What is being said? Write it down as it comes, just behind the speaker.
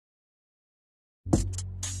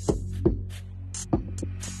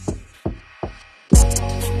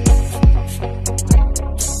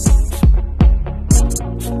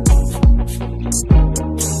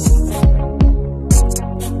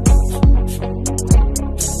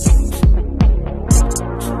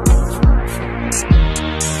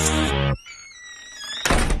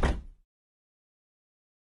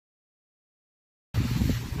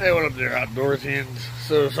Hey, what up there, Outdoorsians?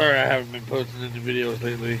 So sorry I haven't been posting any videos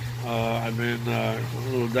lately. I've been a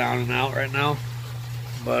little down and out right now.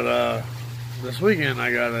 But this weekend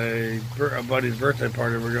I got a buddy's birthday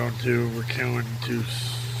party we're going to. We're going to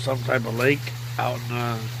some type of lake out in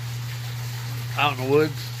the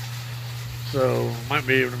woods. So might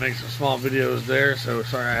be able to make some small videos there. So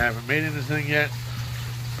sorry I haven't made anything yet.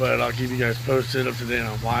 But I'll keep you guys posted, up to date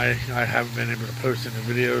on why I haven't been able to post any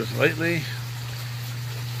videos lately.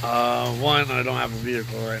 One, I don't have a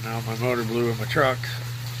vehicle right now. My motor blew in my truck,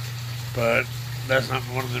 but that's not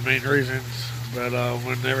one of the main reasons. But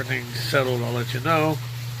when everything's settled, I'll let you know.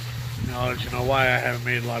 And I'll let you know why I haven't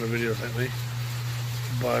made a lot of videos lately.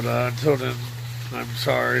 But until then, I'm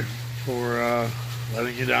sorry for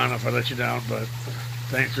letting you down if I let you down. But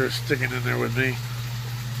thanks for sticking in there with me.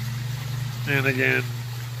 And again,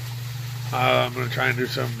 I'm going to try and do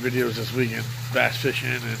some videos this weekend, bass fishing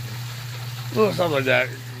and little stuff like that.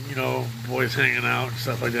 You know, boys hanging out and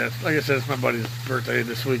stuff like that. Like I said, it's my buddy's birthday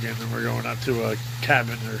this weekend, and we're going out to a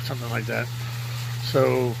cabin or something like that.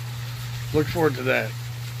 So, look forward to that.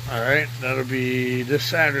 Alright, that'll be this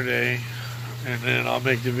Saturday, and then I'll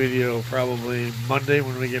make the video probably Monday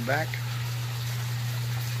when we get back.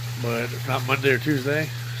 But if not Monday or Tuesday,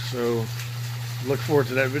 so look forward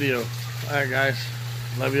to that video. Alright guys,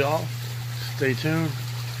 love you all. Stay tuned,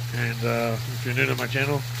 and if you're new to my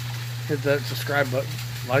channel, hit that subscribe button,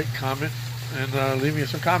 like, comment, and leave me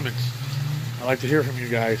some comments. I like to hear from you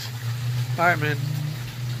guys. Alright, man.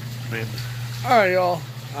 Alright, y'all.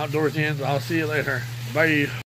 Outdoorsians. I'll see you later. Bye.